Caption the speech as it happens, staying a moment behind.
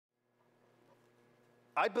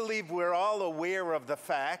I believe we're all aware of the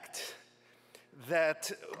fact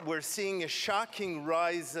that we're seeing a shocking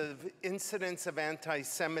rise of incidents of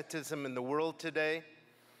anti-Semitism in the world today.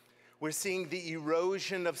 We're seeing the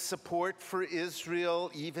erosion of support for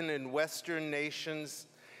Israel, even in Western nations.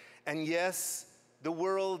 And yes, the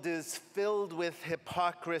world is filled with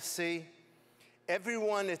hypocrisy.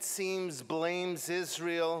 Everyone, it seems, blames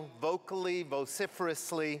Israel vocally,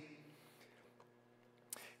 vociferously.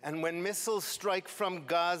 And when missiles strike from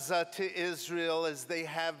Gaza to Israel, as they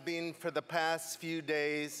have been for the past few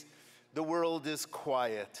days, the world is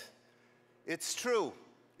quiet. It's true.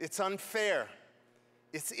 It's unfair.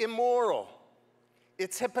 It's immoral.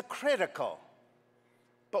 It's hypocritical.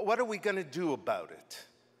 But what are we going to do about it?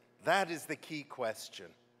 That is the key question.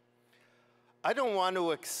 I don't want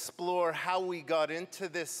to explore how we got into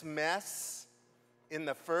this mess in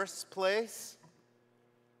the first place.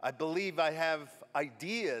 I believe I have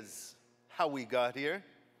ideas how we got here.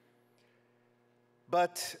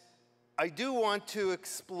 But I do want to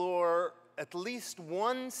explore at least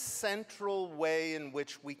one central way in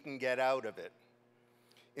which we can get out of it,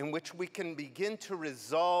 in which we can begin to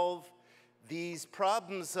resolve these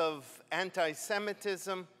problems of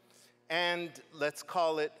anti-Semitism and, let's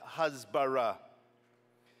call it, hasbara.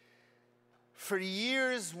 For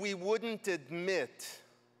years, we wouldn't admit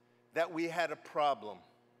that we had a problem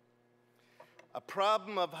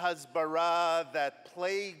of hasbara that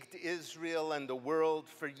plagued Israel and the world.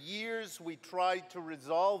 For years, we tried to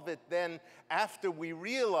resolve it. Then, after we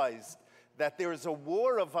realized that there's a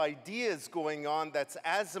war of ideas going on that's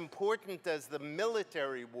as important as the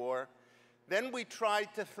military war, then we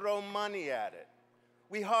tried to throw money at it.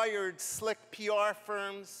 We hired slick PR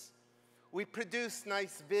firms. We produced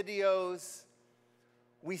nice videos.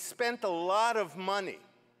 We spent a lot of money.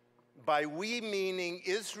 By we, meaning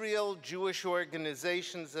Israel, Jewish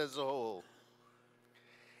organizations as a whole.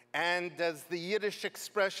 And as the Yiddish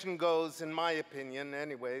expression goes, in my opinion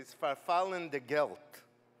anyways, verfallende Geld.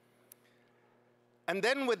 And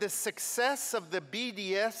then with the success of the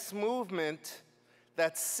BDS movement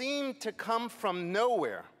that seemed to come from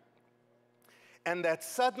nowhere and that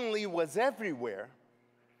suddenly was everywhere,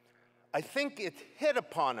 I think it hit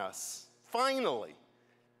upon us, finally.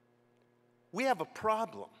 We have a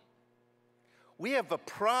problem. We have a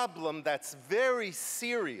problem that's very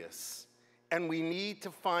serious, and we need to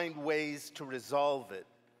find ways to resolve it.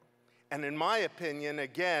 And in my opinion,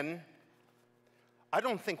 again, I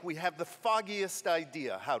don't think we have the foggiest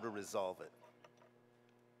idea how to resolve it.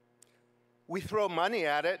 We throw money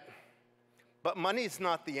at it, but money is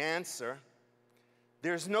not the answer.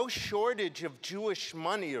 There's no shortage of Jewish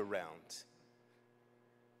money around.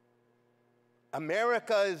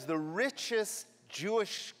 America is the richest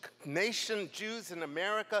Jewish nation, Jews in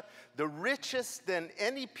America, the richest than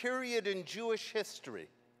any period in Jewish history.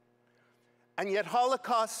 And yet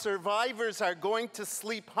Holocaust survivors are going to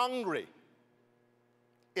sleep hungry.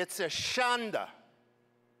 It's a shanda.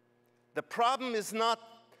 The problem is not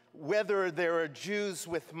whether there are Jews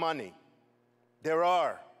with money. There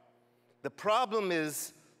are. The problem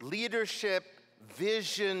is leadership,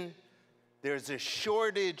 vision. There's a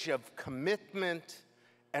shortage of commitment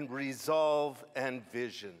and resolve and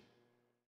vision.